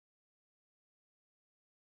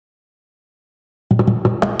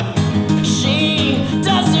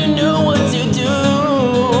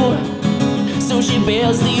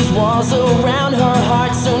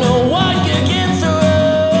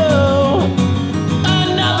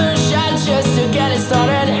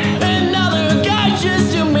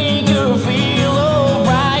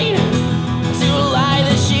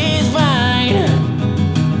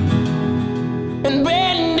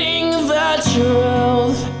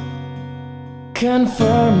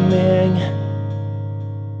confirming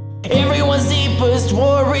everyone's deepest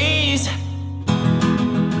worries.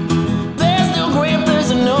 There's no grip, there's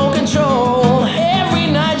no control. Every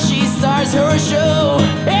night she starts her show.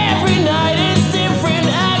 Every night it's different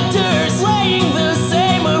actors playing the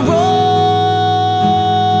same roles.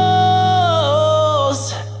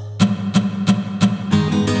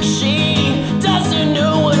 She doesn't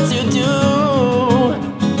know what to do,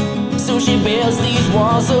 so she builds these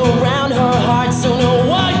walls around her heart so no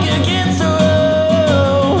one can get through.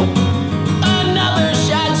 Another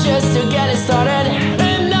shot just to get it started.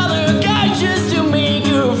 Another guy just to make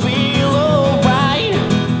her feel alright.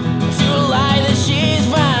 To lie that she's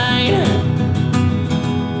fine.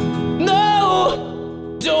 No,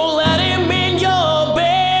 don't let him in your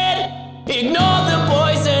bed. Ignore the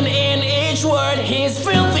poison in each word his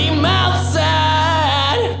filthy mouth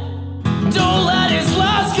said. Don't let his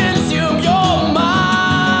lust consume your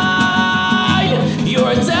mind.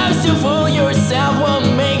 Your attempts to fool yourself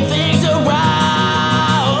won't make things alright.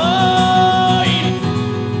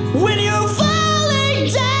 When you're falling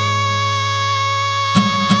down,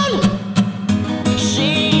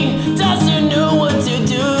 she doesn't know what to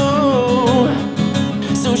do,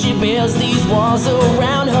 so she builds these walls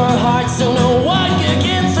around her heart so no one can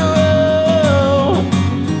get through.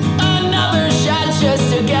 Another shot just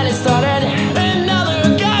to get it started.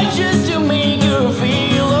 Another guy just to make her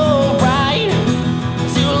feel alright.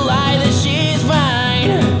 To lie that she's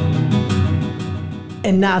fine.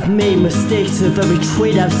 And I've made mistakes of every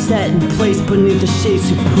trait I've set in place beneath the shades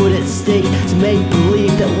we put at stake to make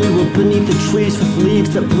believe that we were beneath the trees with leaves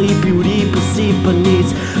that bleed beauty perceived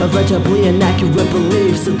beneath of legibly inaccurate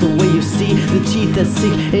beliefs of the way you see the teeth that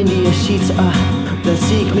seek Indian sheets that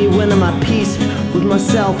seek me when I'm at peace with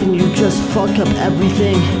myself, and you just fuck up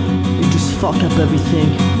everything. You just fuck up everything.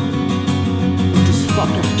 You just fuck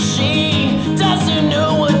up. She doesn't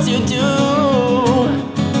know what to do,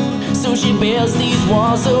 so she builds these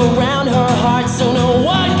walls around her heart so no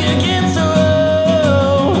one can get